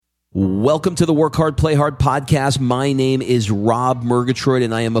Welcome to the Work Hard, Play Hard podcast. My name is Rob Murgatroyd,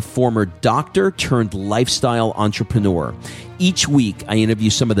 and I am a former doctor turned lifestyle entrepreneur. Each week, I interview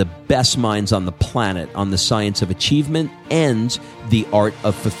some of the best minds on the planet on the science of achievement and the art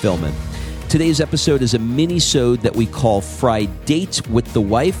of fulfillment. Today's episode is a mini-sode that we call Fri-Date with the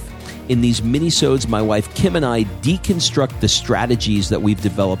Wife. In these mini-sodes, my wife Kim and I deconstruct the strategies that we've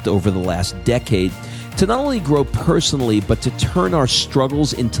developed over the last decade to not only grow personally, but to turn our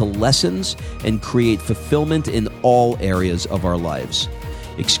struggles into lessons and create fulfillment in all areas of our lives.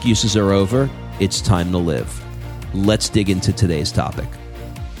 Excuses are over. It's time to live. Let's dig into today's topic.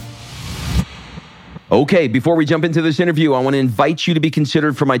 Okay, before we jump into this interview, I want to invite you to be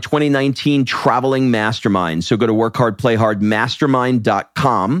considered for my 2019 Traveling Mastermind. So go to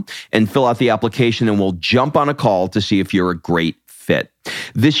workhardplayhardmastermind.com and fill out the application, and we'll jump on a call to see if you're a great fit.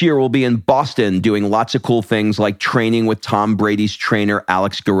 This year, we'll be in Boston doing lots of cool things like training with Tom Brady's trainer,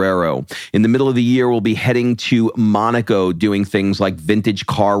 Alex Guerrero. In the middle of the year, we'll be heading to Monaco doing things like vintage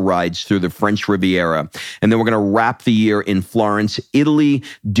car rides through the French Riviera. And then we're going to wrap the year in Florence, Italy,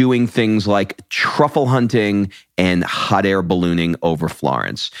 doing things like truffle hunting and hot air ballooning over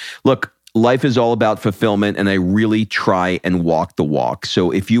Florence. Look, life is all about fulfillment, and I really try and walk the walk.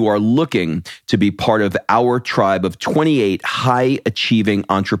 So if you are looking to be part of our tribe of 28 high-achieving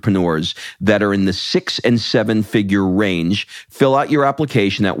entrepreneurs that are in the 6- and 7-figure range, fill out your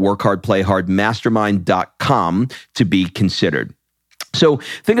application at workhardplayhardmastermind.com to be considered. So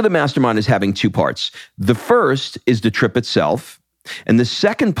think of the mastermind as having two parts. The first is the trip itself, and the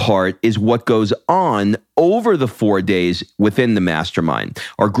second part is what goes on over the 4 days within the mastermind.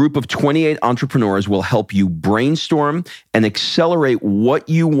 Our group of 28 entrepreneurs will help you brainstorm and accelerate what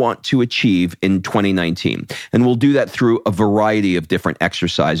you want to achieve in 2019. And we'll do that through a variety of different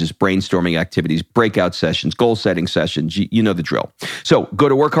exercises, brainstorming activities, breakout sessions, goal-setting sessions. You know the drill. So go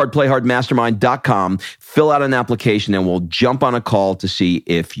to workhardplayhardmastermind.com, fill out an application, and we'll jump on a call to see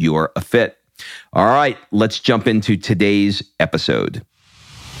if you're a fit. All right, let's jump into today's episode.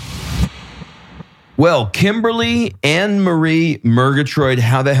 Well, Kimberly Ann Marie Murgatroyd,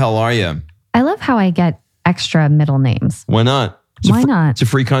 how the hell are you? I love how I get extra middle names. Why not? Why not? It's a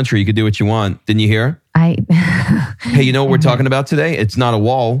free country. You can do what you want. Didn't you hear? Hey, you know what we're talking about today? It's not a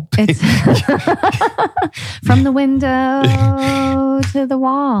wall. It's from the window to the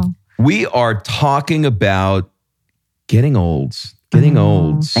wall. We are talking about getting old. Getting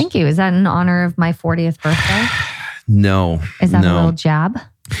old. Thank you. Is that in honor of my 40th birthday? No. Is that a little jab?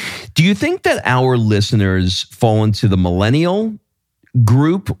 Do you think that our listeners fall into the millennial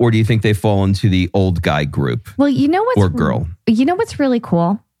group, or do you think they fall into the old guy group? Well, you know what's or girl? You know what's really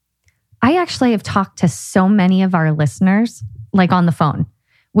cool? I actually have talked to so many of our listeners, like on the phone,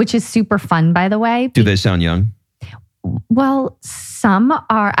 which is super fun, by the way. Do they sound young? Well, some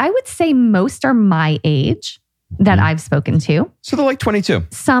are. I would say most are my age that I've spoken to. So they're like 22.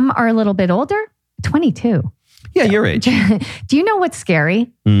 Some are a little bit older. 22. Yeah, your age. Do you know what's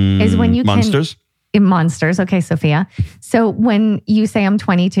scary? Is when you monsters? Monsters. Okay, Sophia. So when you say I'm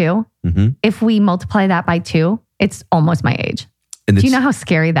 22, if we multiply that by 2, it's almost my age. Do you know how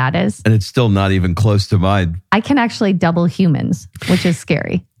scary that is? And it's still not even close to mine. I can actually double humans, which is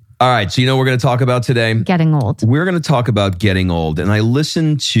scary. All right, so you know what we're going to talk about today? Getting old. We're going to talk about getting old. And I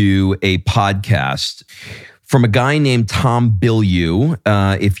listened to a podcast from a guy named Tom Bilyeu.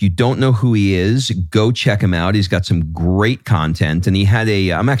 If you don't know who he is, go check him out. He's got some great content. And he had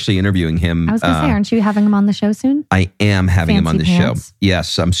I'm actually interviewing him. I was going to say, aren't you having him on the show soon? I am having him on the show. Pants?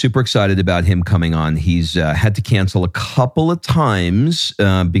 Yes, I'm super excited about him coming on. He's had to cancel a couple of times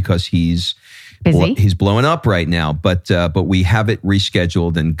because he's busy. He's blowing up right now. But we have it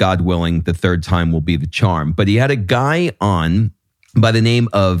rescheduled, and God willing, the third time will be the charm. But he had a guy on by the name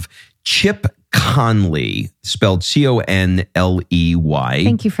of Chip Conley, spelled Conley.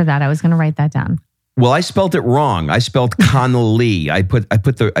 Thank you for that. I was going to write that down. Well, I spelled it wrong. I spelled Conley. I put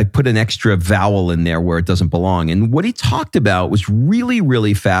an extra vowel in there where it doesn't belong. And what he talked about was really,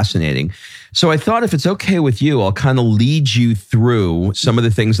 really fascinating. So I thought, if it's okay with you, I'll kind of lead you through some of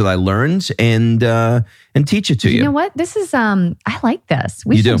the things that I learned and teach it to you. You know what? This is I like this.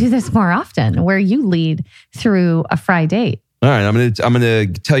 We should do this more often, where you lead through a Fri-Date. All right, I'm gonna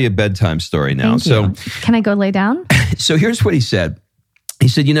tell you a bedtime story now. Thank you. Can I go lay down? So here's what he said. He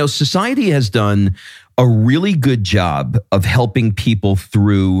said, society has done a really good job of helping people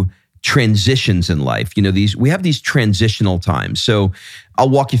through transitions in life. We have these transitional times. So I'll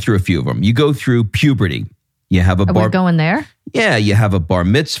walk you through a few of them. You go through puberty. You have we're going there? Yeah, you have a bar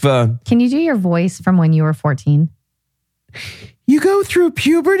mitzvah. Can you do your voice from when you were 14? You go through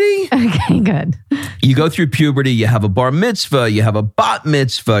puberty. Okay, good. You go through puberty. You have a bar mitzvah. You have a bat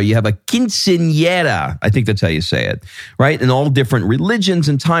mitzvah. You have a quinceañera. I think that's how you say it, right? In all different religions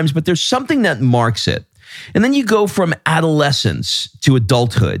and times, but there's something that marks it. And then you go from adolescence to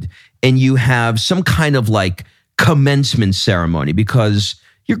adulthood, and you have some kind of like commencement ceremony because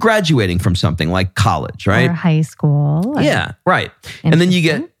you're graduating from something like college, right? Or high school. Yeah, right. And then you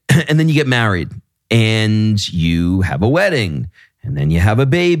get married, and you have a wedding, and then you have a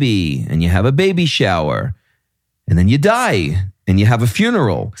baby, and you have a baby shower, and then you die, and you have a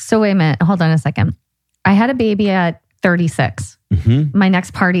funeral. So wait a minute, hold on a second. I had a baby at 36. Mm-hmm. My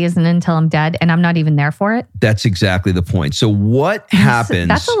next party isn't until I'm dead, and I'm not even there for it. That's exactly the point. So what happens?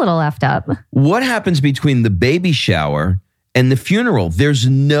 That's a little effed up. What happens between the baby shower and the funeral? There's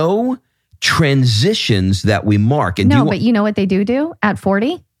no transitions that we mark. And but you know what they do at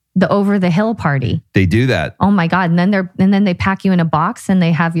 40? The over the hill party. They do that. Oh my God. And then they pack you in a box and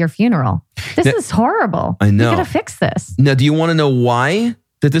they have your funeral. This is horrible. I know. You gotta fix this. Now, do you want to know why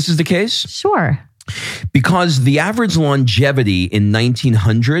that this is the case? Sure. Because the average longevity in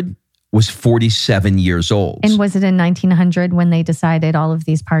 1900 was 47 years old. And was it in 1900 when they decided all of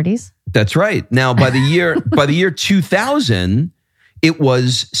these parties? That's right. Now, by the year 2000, it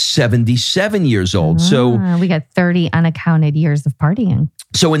was 77 years old. So we got 30 unaccounted years of partying.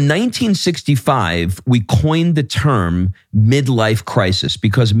 So in 1965, we coined the term midlife crisis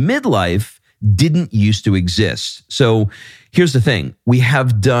because midlife didn't used to exist. So here's the thing. We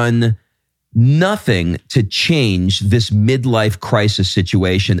have done nothing to change this midlife crisis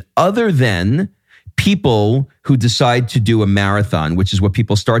situation other than people who decide to do a marathon, which is what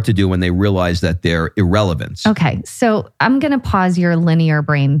people start to do when they realize that they're irrelevant. Okay, so I'm going to pause your linear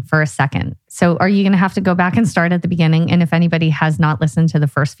brain for a second. So are you going to have to go back and start at the beginning? And if anybody has not listened to the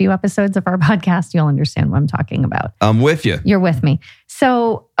first few episodes of our podcast, you'll understand what I'm talking about. I'm with you. You're with me.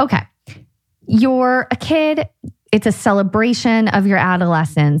 So, okay, you're a kid. It's a celebration of your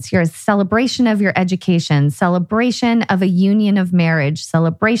adolescence. You're a celebration of your education, celebration of a union of marriage,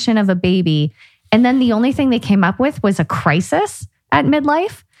 celebration of a baby. And then the only thing they came up with was a crisis at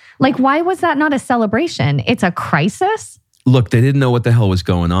midlife. Like, why was that not a celebration? It's a crisis. Look, they didn't know what the hell was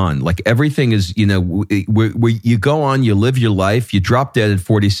going on. Like everything is, where you go on, you live your life, you drop dead at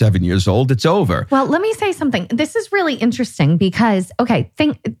 47 years old, it's over. Well, let me say something. This is really interesting because, okay,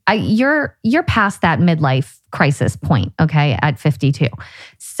 you're past that midlife crisis point, okay, at 52.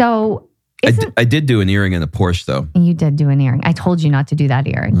 So I did do an earring in a Porsche, though. You did do an earring. I told you not to do that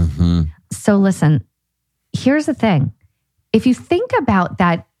earring. Mm-hmm. So listen, here's the thing. If you think about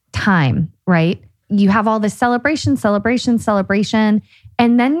that time, right? You have all this celebration,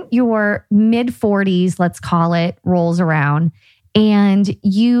 and then your mid-40s, let's call it, rolls around, and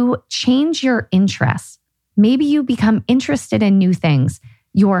you change your interests. Maybe you become interested in new things,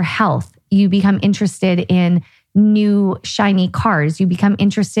 your health. You become interested in new shiny cars. You become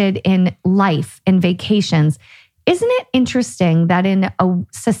interested in life and vacations. Isn't it interesting that in a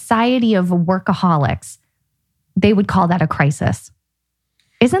society of workaholics, they would call that a crisis?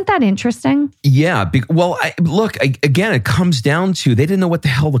 Isn't that interesting? Yeah. Again, it comes down to they didn't know what the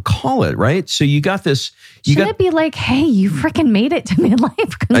hell to call it, right? So you got this. Shouldn't it be like, hey, you freaking made it to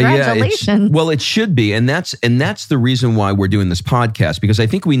midlife. Congratulations. Well, it should be. And that's the reason why we're doing this podcast, because I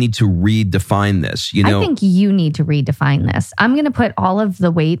think we need to redefine this. I think you need to redefine this. I'm going to put all of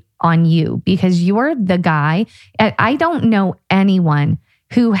the weight on you because you're the guy. I don't know anyone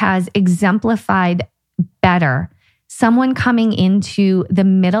who has exemplified better someone coming into the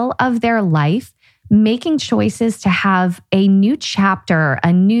middle of their life, making choices to have a new chapter,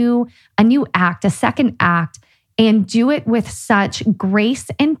 a new act, a second act, and do it with such grace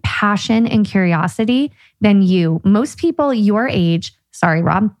and passion and curiosity than you. Most people your age, sorry,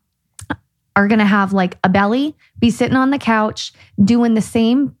 Rob, are going to have like a belly, be sitting on the couch, doing the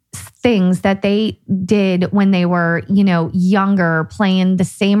same things that they did when they were, younger, playing the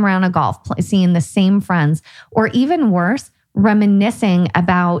same round of golf, seeing the same friends, or even worse, reminiscing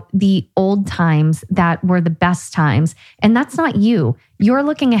about the old times that were the best times. And that's not you. You're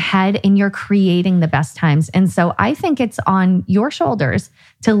looking ahead and you're creating the best times. And so I think it's on your shoulders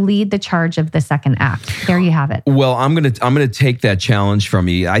to lead the charge of the second act. There you have it. Well, I'm going to take that challenge from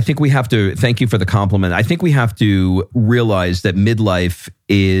you. I think we have to, thank you for the compliment. I think we have to realize that midlife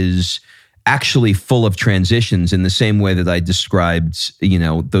is actually full of transitions in the same way that I described,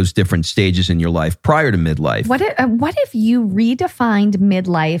 those different stages in your life prior to midlife. What if you redefined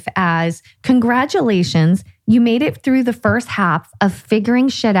midlife as congratulations, you made it through the first half of figuring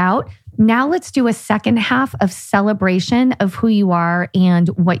shit out. Now let's do a second half of celebration of who you are and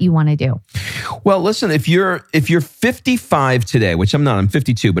what you want to do. Well, listen, if you're 55 today, which I'm not, I'm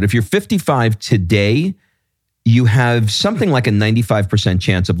 52, but if you're 55 today, you have something like a 95%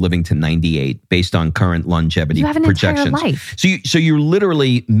 chance of living to 98 based on current longevity projections. Entire life. So you're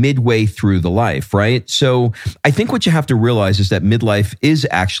literally midway through the life, right? So I think what you have to realize is that midlife is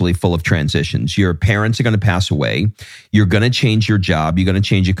actually full of transitions. Your parents are going to pass away. You're going to change your job. You're going to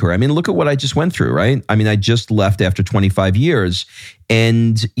change your career. I mean, look at what I just went through, right? I mean, I just left after 25 years.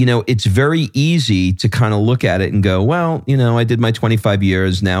 And, it's very easy to kind of look at it and go, well, I did my 25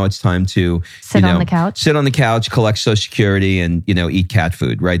 years. Now it's time to sit on the couch, collect Social Security and, eat cat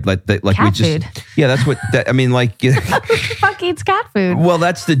food, right? Like cat food. Yeah, that's what, I mean, like. Who the fuck eats cat food? Well,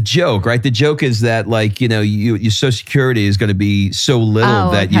 that's the joke, right? The joke is that your Social Security is going to be so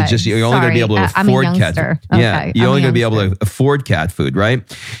little that you're only going to be able to afford cat food. Okay. Yeah, you're only going to be able to afford cat food, right?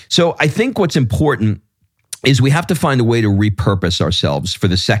 So I think what's important is we have to find a way to repurpose ourselves for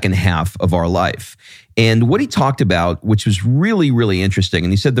the second half of our life. And what he talked about, which was really, really interesting,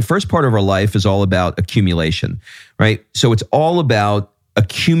 and he said the first part of our life is all about accumulation, right? So it's all about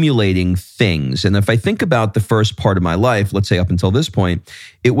accumulating things. And if I think about the first part of my life, let's say up until this point,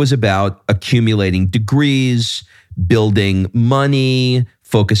 it was about accumulating degrees, building money,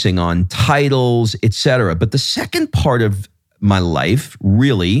 focusing on titles, etc. But the second part of my life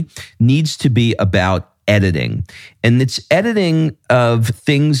really needs to be about editing. And it's editing of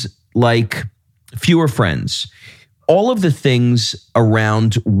things like fewer friends, all of the things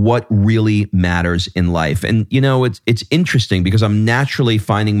around what really matters in life. And, it's interesting because I'm naturally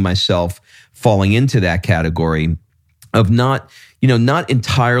finding myself falling into that category of not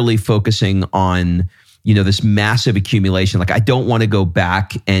entirely focusing on, this massive accumulation. Like I don't want to go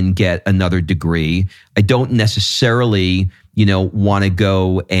back and get another degree. I don't necessarily want to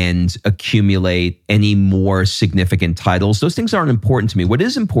go and accumulate any more significant titles. Those things aren't important to me. What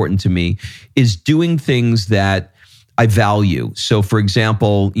is important to me is doing things that I value. So for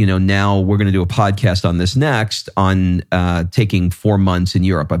example, now we're going to do a podcast on this next on taking 4 months in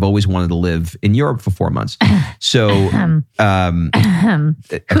Europe. I've always wanted to live in Europe for 4 months. So who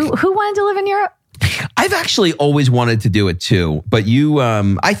wanted to live in Europe? I've actually always wanted to do it too, but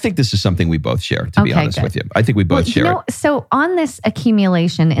I think this is something we both share, to be honest with you. I think we both share it. So on this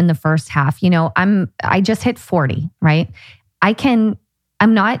accumulation in the first half, I just hit 40, right?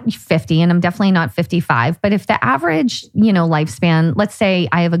 I'm not 50 and I'm definitely not 55, but if the average, lifespan, let's say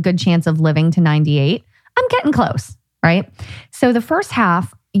I have a good chance of living to 98, I'm getting close, right? So the first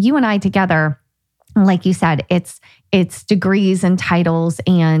half, you and I together, like you said, it's degrees and titles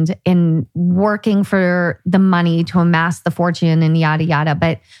and in working for the money to amass the fortune and yada, yada.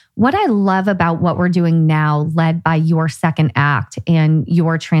 But what I love about what we're doing now, led by your second act and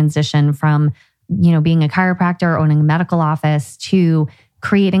your transition from, being a chiropractor, owning a medical office to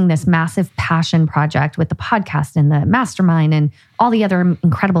creating this massive passion project with the podcast and the mastermind and all the other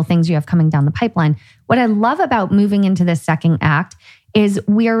incredible things you have coming down the pipeline. What I love about moving into this second act is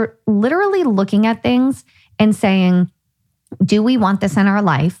we're literally looking at things and saying, do we want this in our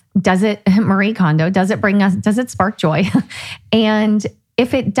life? Does it, Marie Kondo, does it spark joy? And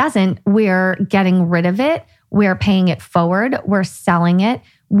if it doesn't, we're getting rid of it. We're paying it forward. We're selling it.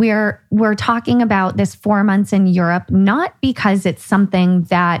 We're talking about this 4 months in Europe, not because it's something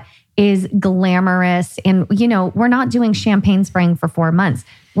that is glamorous and, we're not doing champagne spraying for 4 months.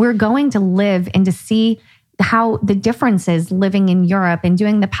 We're going to live and to see how the difference is living in Europe and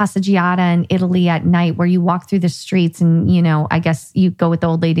doing the passeggiata in Italy at night where you walk through the streets and, I guess you go with the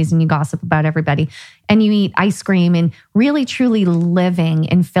old ladies and you gossip about everybody and you eat ice cream and really truly living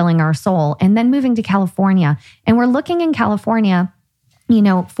and filling our soul. And then moving to California. And we're looking in California,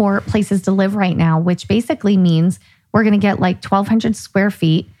 for places to live right now, which basically means we're going to get like 1,200 square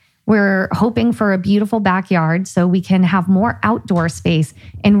feet. We're hoping for a beautiful backyard so we can have more outdoor space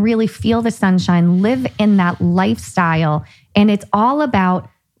and really feel the sunshine, live in that lifestyle. And it's all about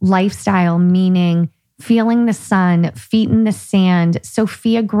lifestyle, meaning feeling the sun, feet in the sand,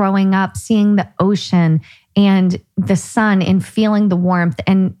 Sophia growing up, seeing the ocean and the sun and feeling the warmth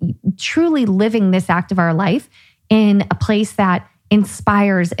and truly living this act of our life in a place that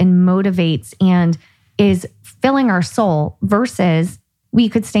inspires and motivates and is filling our soul versus we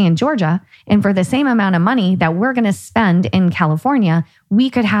could stay in Georgia and for the same amount of money that we're going to spend in California, we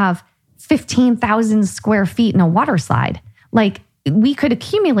could have 15,000 square feet in a water slide. Like we could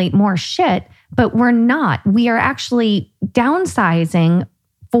accumulate more shit, but we're not. We are actually downsizing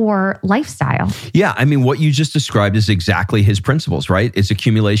for lifestyle. Yeah. I mean, what you just described is exactly his principles, right? It's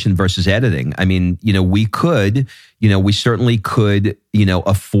accumulation versus editing. I mean, we certainly could,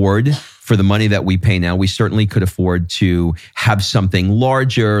 afford for the money that we pay now, we certainly could afford to have something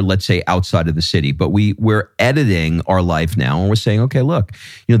larger, let's say outside of the city, but we're editing our life now and we're saying, okay, look,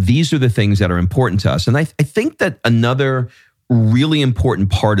 these are the things that are important to us. And I think that another really important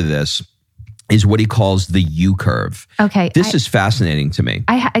part of this is what he calls the U curve. Okay. This is fascinating to me.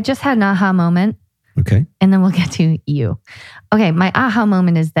 I just had an aha moment. Okay. And then we'll get to you. Okay. My aha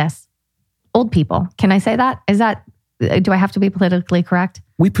moment is this. Old people. Can I say that? Do I have to be politically correct?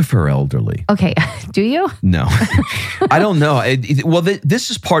 We prefer elderly. Okay. Do you? No, I don't know. This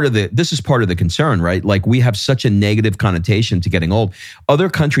is part of the concern, right? Like we have such a negative connotation to getting old. Other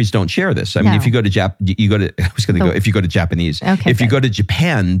countries don't share this. I mean, if you go to if you go to Japanese, if you go to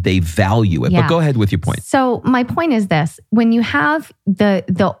Japan, they value it. Yeah. But go ahead with your point. So my point is this: when you have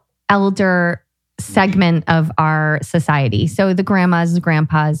the elder segment of our society, so the grandmas, the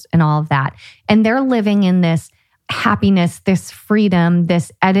grandpas, and all of that, and they're living in this happiness, this freedom,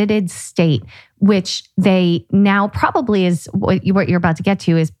 this edited state, which they now probably is what you're about to get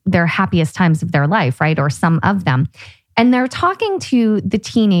to is their happiest times of their life, right? Or some of them. And they're talking to the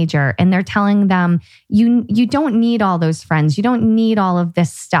teenager and they're telling them, you don't need all those friends. You don't need all of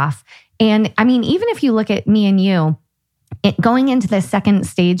this stuff. And I mean, even if you look at me and you, going into the second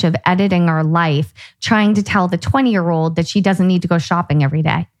stage of editing our life, trying to tell the 20-year-old that she doesn't need to go shopping every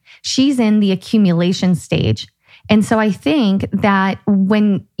day. She's in the accumulation stage. And so I think that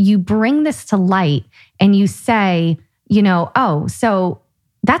when you bring this to light and you say, so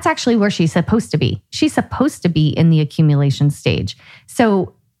that's actually where she's supposed to be. She's supposed to be in the accumulation stage.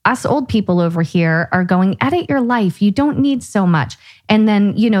 So us old people over here are going, edit your life. You don't need so much. And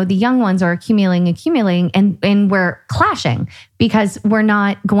then, the young ones are accumulating, and we're clashing because we're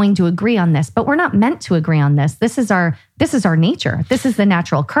not going to agree on this, but we're not meant to agree on this. This is our nature. This is the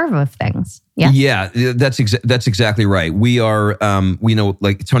natural curve of things. Yeah, that's exactly right. We are,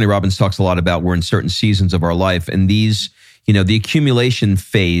 like Tony Robbins talks a lot about, we're in certain seasons of our life, and these, the accumulation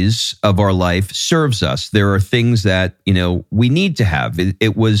phase of our life serves us. There are things that, we need to have.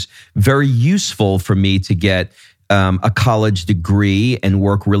 It was very useful for me to get a college degree and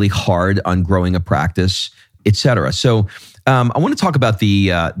work really hard on growing a practice, et cetera. So I want to talk about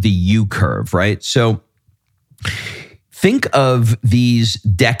the U curve, right? So think of these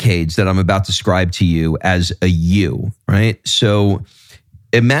decades that I'm about to describe to you as a U, right? So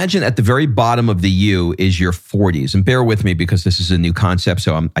imagine at the very bottom of the U is your 40s. And bear with me because this is a new concept,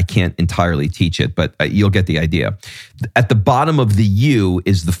 so I can't entirely teach it, but you'll get the idea. At the bottom of the U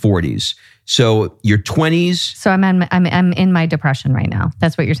is the 40s. So your 20s. So I'm in my depression right now.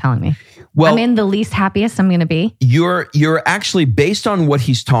 That's what you're telling me. Well, I'm in the least happiest I'm going to be. You're actually, based on what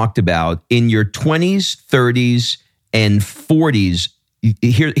he's talked about, in your 20s, 30s, and 40s.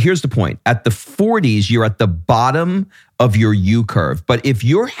 Here's the point. At the 40s, you're at the bottom of your U curve. But if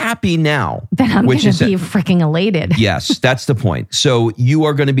you're happy now, then I'm going to be freaking elated. Yes, that's the point. So you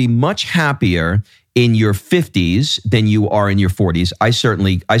are going to be much happier in your 50s than you are in your 40s. I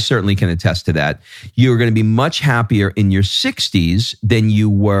certainly can attest to that. You're going to be much happier in your 60s than you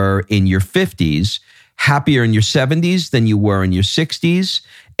were in your 50s, happier in your 70s than you were in your 60s.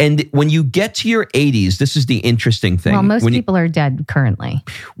 And when you get to your 80s, this is the interesting thing. Well, most people are dead currently.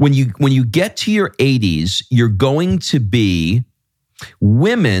 When you get to your 80s, you're going to be,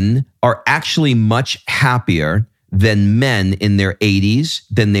 women are actually much happier than men in their 80s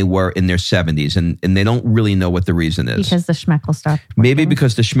than they were in their 70s. And they don't really know what the reason is. Because the schmeckle stopped working. Maybe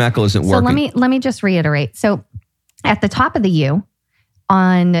because the schmeckle isn't working. So let me just reiterate. So at the top of the U,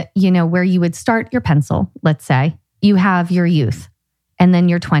 on, where you would start your pencil, let's say, you have your youth, and then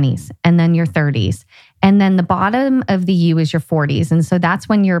your 20s, and then your 30s. And then the bottom of the U is your 40s. And so that's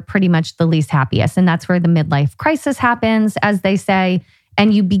when you're pretty much the least happiest. And that's where the midlife crisis happens, as they say.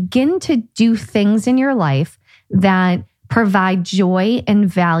 And you begin to do things in your life that provide joy and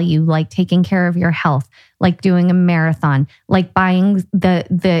value, like taking care of your health, like doing a marathon, like buying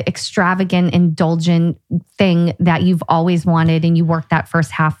the extravagant, indulgent thing that you've always wanted and you worked that first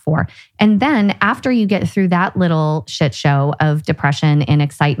half for. And then after you get through that little shit show of depression and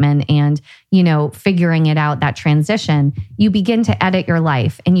excitement and, figuring it out, that transition, you begin to edit your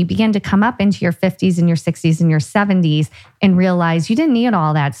life and you begin to come up into your 50s and your 60s and your 70s and realize you didn't need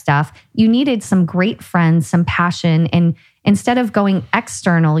all that stuff. You needed some great friends, some passion, and instead of going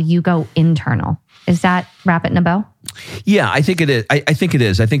external, you go internal. Is that wrap it in a bow? Yeah, I think it is. I think it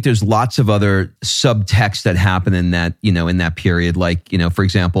is. I think there's lots of other subtext that happen in that, in that period. Like, for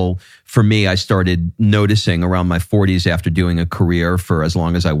example, for me, I started noticing around my 40s after doing a career for as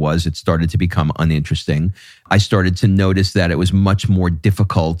long as I was, it started to become uninteresting. I started to notice that it was much more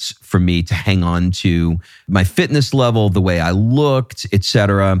difficult for me to hang on to my fitness level, the way I looked,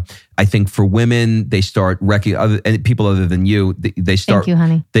 etc. I think for women, they start and people other than you, they start. Thank you,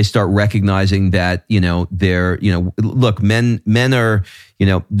 honey. They start recognizing that they're look, men are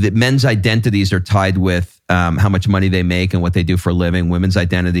the men's identities are tied with how much money they make and what they do for a living. Women's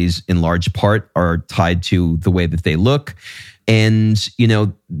identities, in large part, are tied to the way that they look, and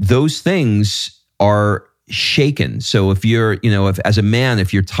those things are shaken. So if you're, as a man,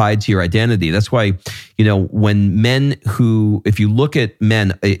 if you're tied to your identity, that's why, when if you look at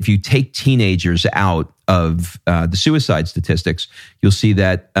men, if you take teenagers out of the suicide statistics, you'll see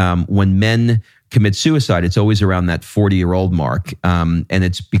that when men commit suicide, it's always around that 40-year-old mark. And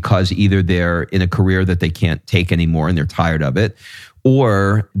it's because either they're in a career that they can't take anymore and they're tired of it,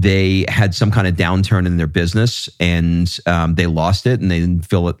 or they had some kind of downturn in their business and they lost it and they didn't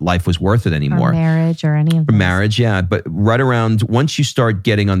feel that life was worth it anymore. Or marriage or any of that. Marriage, yeah. But right around, once you start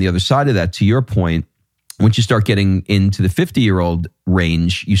getting on the other side of that, to your point, once you start getting into the 50-year-old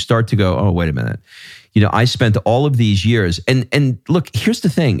range, you start to go, oh, wait a minute. I spent all of these years, and look, here's the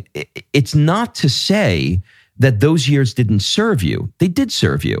thing. It's not to say that those years didn't serve you. They did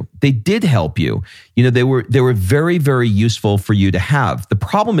serve you. They did help you. They were very, very useful for you to have. The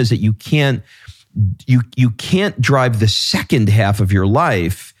problem is that you can't drive the second half of your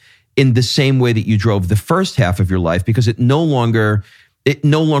life in the same way that you drove the first half of your life, because it no longer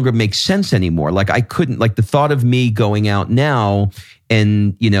makes sense anymore. Like the thought of me going out now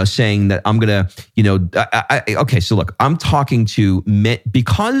and, saying that I'm going to, okay, so look, I'm talking to men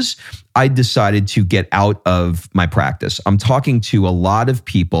because I decided to get out of my practice. I'm talking to a lot of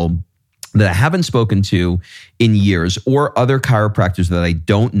people that I haven't spoken to in years, or other chiropractors that I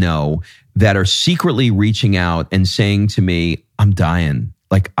don't know, that are secretly reaching out and saying to me, I'm dying.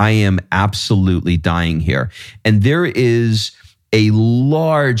 Like, I am absolutely dying here. And there is a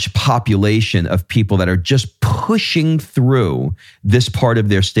large population of people that are just pushing through this part of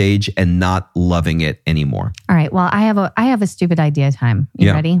their stage and not loving it anymore. All right. Well, I have a stupid idea time.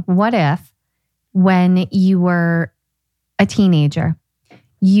 You ready? What if, when you were a teenager,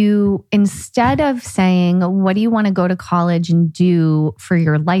 you, instead of saying, what do you want to go to college and do for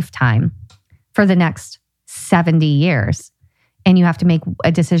your lifetime for the next 70 years, and you have to make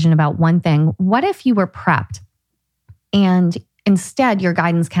a decision about one thing, what if you were prepped and instead your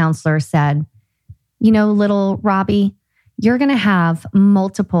guidance counselor said, little Robbie, you're going to have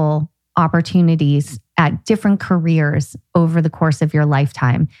multiple opportunities at different careers over the course of your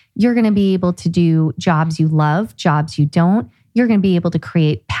lifetime. You're going to be able to do jobs you love, jobs you don't. You're going to be able to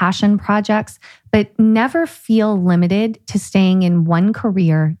create passion projects, but never feel limited to staying in one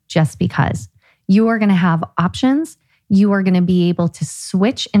career just because. You are going to have options. You are going to be able to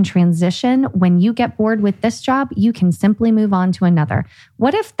switch and transition. When you get bored with this job, you can simply move on to another.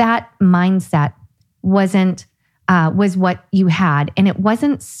 What if that mindset was what you had, and it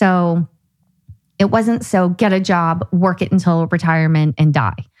wasn't so get a job, work it until retirement and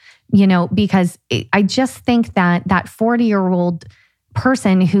die, because I just think that 40-year-old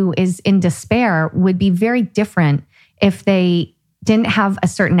person who is in despair would be very different if they didn't have a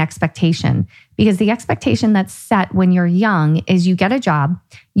certain expectation, because the expectation that's set when you're young is you get a job,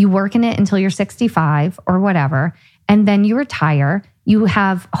 you work in it until you're 65 or whatever, and then you retire. You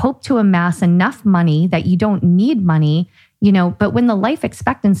have hope to amass enough money that you don't need money, but when the life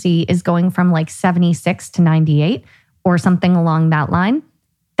expectancy is going from like 76 to 98 or something along that line,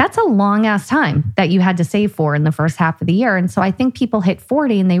 that's a long ass time that you had to save for in the first half of the year. And so I think people hit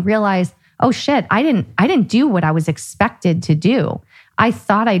 40 and they realize, oh shit, I didn't do what I was expected to do. I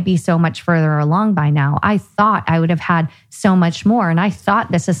thought I'd be so much further along by now. I thought I would have had so much more. And I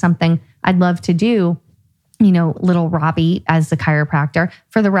thought this is something I'd love to do, little Robbie as a chiropractor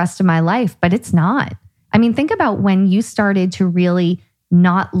for the rest of my life, but it's not. I mean, think about when you started to really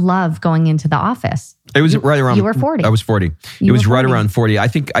not love going into the office. It was right around. You were 40. I was 40. It was right around 40. I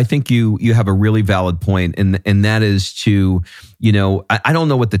think you have a really valid point, and that is to, I don't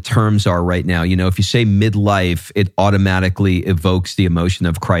know what the terms are right now. If you say midlife, it automatically evokes the emotion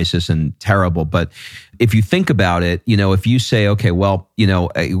of crisis and terrible. But if you think about it, if you say, okay, well,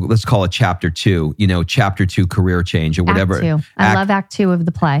 let's call it chapter 2, chapter 2 career change or whatever. Act 2. I love act 2 of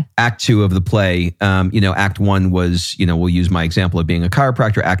the play. Act 2 of the play. Act 1 was, we'll use my example of being a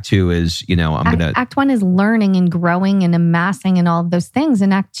chiropractor. Act 2 is, Act 1 is learning and growing and amassing and all of those things.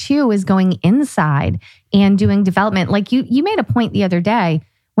 And Act 2 is going inside and doing development. Like you made a point the other day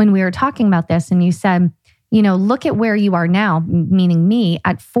when we were talking about this, and you said, look at where you are now, meaning me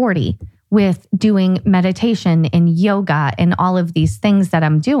at 40, with doing meditation and yoga and all of these things that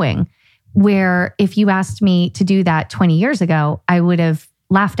I'm doing, where if you asked me to do that 20 years ago, I would have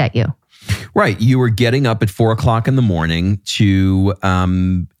laughed at you. Right. You were getting up at 4:00 in the morning to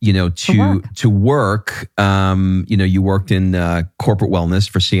work. You worked in corporate wellness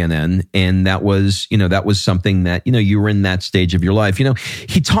for CNN. And that was something that, you were in that stage of your life.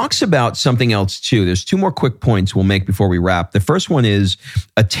 He talks about something else too. There's two more quick points we'll make before we wrap. The first one is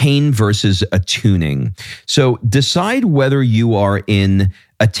attain versus attuning. So decide whether you are in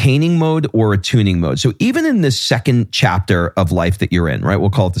attaining mode or attuning mode. So even in this second chapter of life that you're in, right? We'll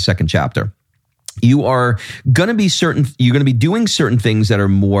call it the second chapter. You are going to be doing certain things that are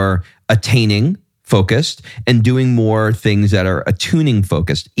more attaining focused and doing more things that are attuning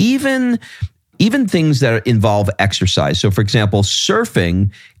focused. Even things that involve exercise. So for example,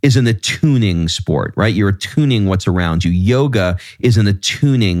 surfing is an attuning sport, right? You're attuning what's around you. Yoga is an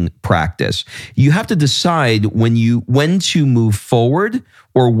attuning practice. You have to decide when to move forward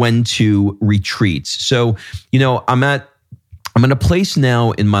or when to retreat. So, I'm at a place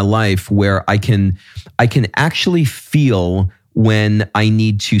now in my life where I can actually feel when I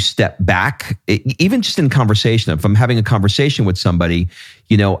need to step back, even just in conversation. If I'm having a conversation with somebody,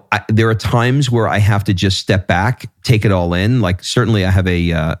 there are times where I have to just step back, take it all in. Like certainly I have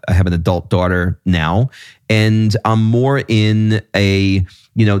an adult daughter now, and I'm more in I'm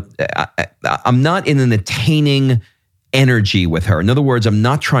not in an attaining energy with her. In other words, I'm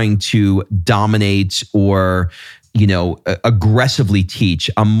not trying to dominate or aggressively teach.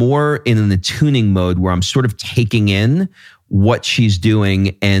 I'm more in an attuning mode where I'm sort of taking in what she's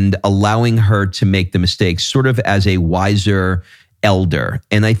doing and allowing her to make the mistakes, sort of as a wiser elder.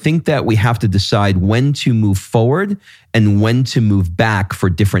 And I think that we have to decide when to move forward and when to move back for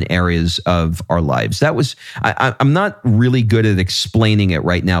different areas of our lives. I'm not really good at explaining it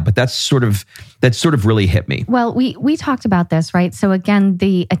right now, but that's sort of really hit me. Well, we talked about this, right? So again,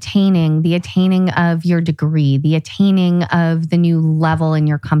 the attaining of your degree, the attaining of the new level in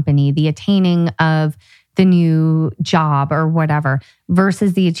your company, the attaining of the new job or whatever,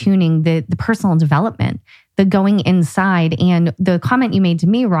 versus the attuning, the personal development, the going inside. And the comment you made to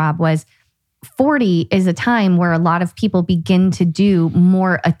me, Rob, was 40 is a time where a lot of people begin to do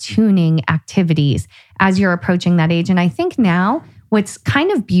more attuning activities as you're approaching that age. And I think now what's kind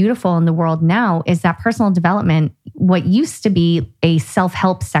of beautiful in the world now is that personal development, what used to be a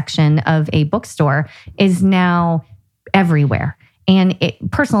self-help section of a bookstore, is now everywhere. And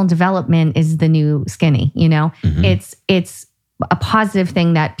personal development is the new skinny, Mm-hmm. It's a positive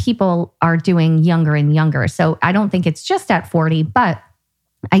thing that people are doing younger and younger. So I don't think it's just at 40, but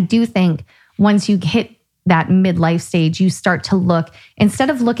I do think once you hit that midlife stage, you start to look, instead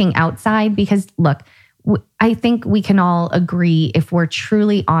of looking outside, because look, I think we can all agree, if we're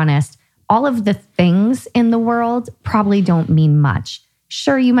truly honest, all of the things in the world probably don't mean much.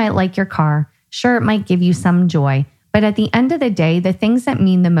 Sure, you might like your car. Sure, it might give you some joy. But at the end of the day, the things that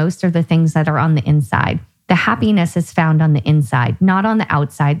mean the most are the things that are on the inside. The happiness is found on the inside, not on the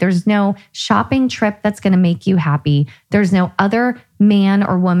outside. There's no shopping trip that's going to make you happy. There's no other man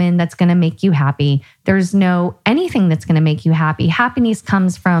or woman that's going to make you happy. There's no anything that's going to make you happy. Happiness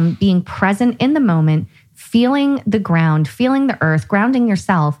comes from being present in the moment, feeling the ground, feeling the earth, grounding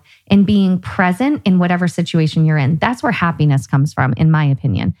yourself, and being present in whatever situation you're in. That's where happiness comes from, in my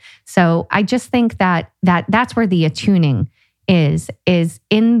opinion. So I just think that's where the attuning is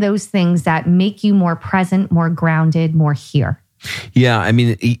in those things that make you more present, more grounded, more here. Yeah, I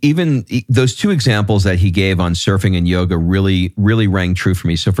mean, even those two examples that he gave on surfing and yoga really, really rang true for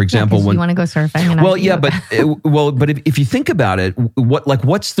me. So, for example, when you want to go surfing, and but if you think about it,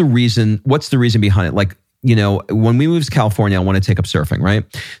 what's the reason behind it? Like, when we moved to California, I want to take up surfing, right?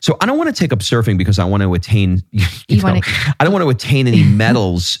 So I don't want to take up surfing because I want to attain, I don't want to attain any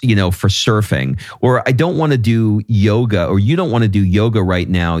medals, for surfing, or I don't want to do yoga, or you don't want to do yoga right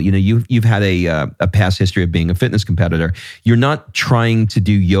now. You've had a past history of being a fitness competitor. You're not trying to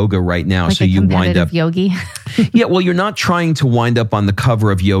do yoga right now, like so you wind up yogi. Yeah, well, you're not trying to wind up on the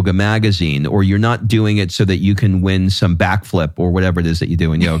cover of Yoga magazine, or you're not doing it so that you can win some backflip or whatever it is that you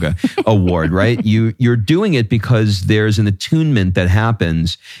do in yoga award, right? You're doing it because there's an attunement that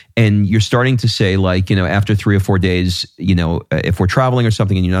happens, and you're starting to say, like, after 3 or 4 days, if we're traveling or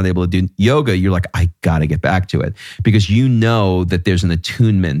something and you're not able to do yoga, you're like, I got to get back to it, because you know that there's an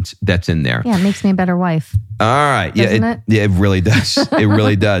attunement that's in there. Yeah, it makes me a better wife. All right. Yeah, it really does. It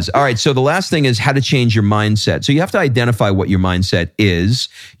really does. All right. So the last thing is how to change your mindset. So you have to identify what your mindset is.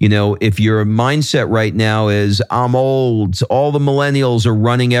 If your mindset right now is, I'm old, all the millennials are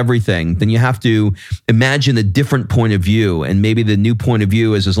running everything, then you have to imagine a different point of view. And maybe the new point of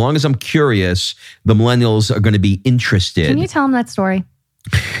view is, as long as I'm curious, the millennials are going to be interested. Can you tell them that story?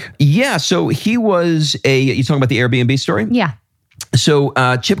 Yeah. So you talking about the Airbnb story? Yeah. So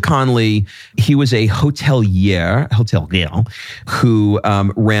Chip Conley, he was a hotelier who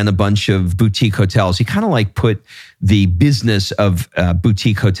ran a bunch of boutique hotels. He kind of like put the business of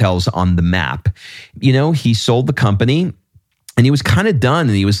boutique hotels on the map. He sold the company, and he was kind of done.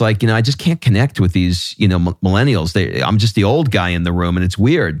 And he was like, I just can't connect with these, millennials. I'm just the old guy in the room, and it's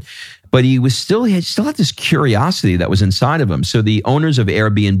weird. But he still had this curiosity that was inside of him. So the owners of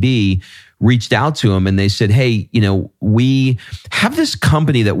Airbnb reached out to him and they said, hey, we have this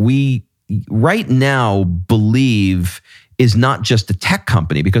company that we right now believe is not just a tech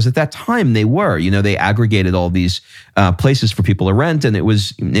company, because at that time they were, they aggregated all these places for people to rent. And it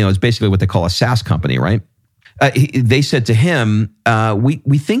was, it's basically what they call a SaaS company, right? They said to him,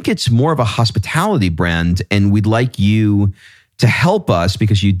 we think it's more of a hospitality brand, and we'd like you to help us,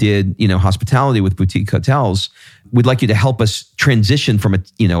 because you did, hospitality with boutique hotels. We'd like you to help us transition from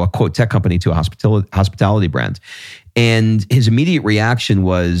a quote tech company to a hospitality brand. And his immediate reaction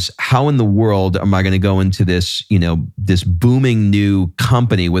was, how in the world am I going to go into this, this booming new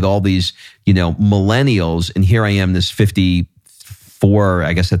company with all these, millennials? And here I am, this 54,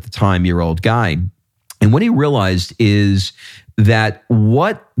 I guess at the time, year-old guy. And what he realized is that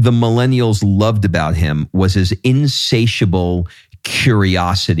what the millennials loved about him was his insatiable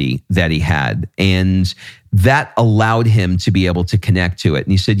curiosity that he had. And that allowed him to be able to connect to it.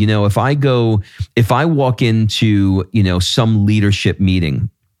 And he said, if I walk into, some leadership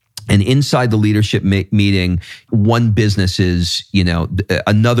meeting, and inside the leadership meeting, one business is,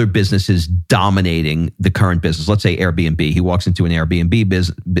 another business is dominating the current business. Let's say Airbnb. He walks into an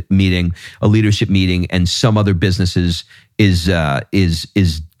Airbnb meeting, a leadership meeting, and some other business is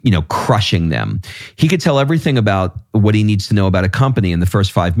crushing them. He could tell everything about what he needs to know about a company in the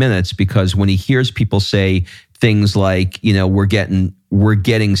first 5 minutes, because when he hears people say things like, we're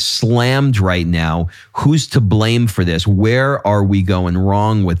getting slammed right now, who's to blame for this? Where are we going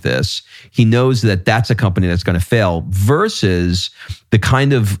wrong with this? He knows that that's a company that's going to fail, versus the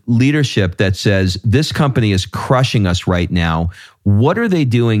kind of leadership that says, this company is crushing us right now. What are they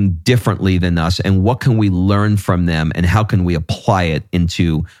doing differently than us? And what can we learn from them? And how can we apply it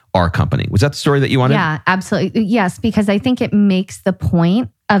into our company? Was that the story that you wanted? Yeah, absolutely. Yes, because I think it makes the point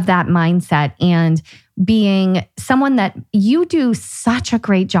of that mindset, and being someone that you do such a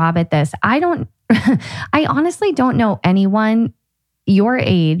great job at this. I honestly don't know anyone your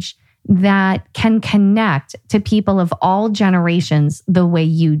age that can connect to people of all generations the way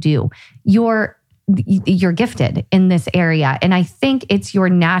you do. You're gifted in this area. And I think it's your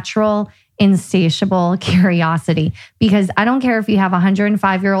natural, insatiable curiosity, because I don't care if you have a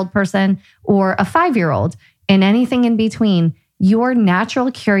 105-year-old person or a 5-year-old and anything in between, your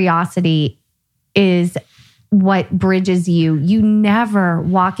natural curiosity is what bridges you. You never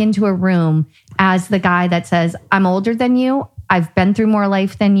walk into a room as the guy that says, I'm older than you, I've been through more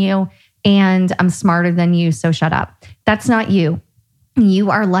life than you, and I'm smarter than you, so shut up. That's not you.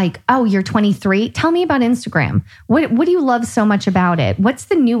 You are like, oh, you're 23? Tell me about Instagram. What do you love so much about it? What's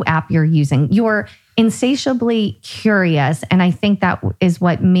the new app you're using? You're insatiably curious. And I think that is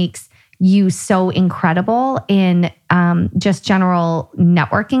what makes you so incredible in just general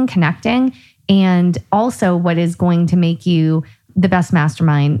networking, connecting, and also what is going to make you the best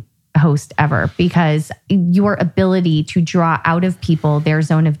mastermind host ever, because your ability to draw out of people their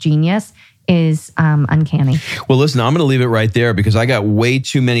zone of genius is uncanny. Well, listen, I'm going to leave it right there, because I got way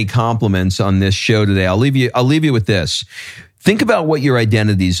too many compliments on this show today. I'll leave you with this. Think about what your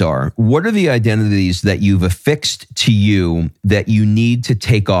identities are. What are the identities that you've affixed to you that you need to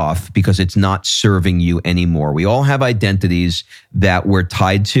take off because it's not serving you anymore? We all have identities that we're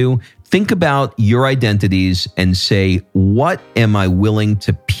tied to. Think about your identities and say, what am I willing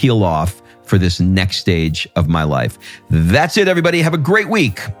to peel off for this next stage of my life? That's it, everybody. Have a great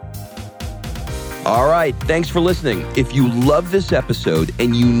week. All right. Thanks for listening. If you love this episode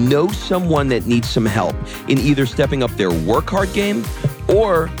and you know someone that needs some help in either stepping up their work hard game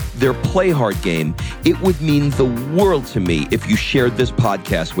or their Play Hard game, it would mean the world to me if you shared this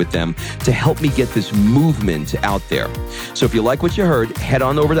podcast with them to help me get this movement out there. So if you like what you heard, head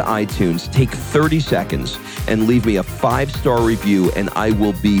on over to iTunes, take 30 seconds, and leave me a 5-star review, and I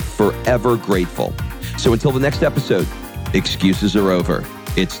will be forever grateful. So until the next episode, excuses are over.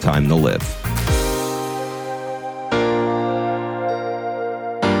 It's time to live.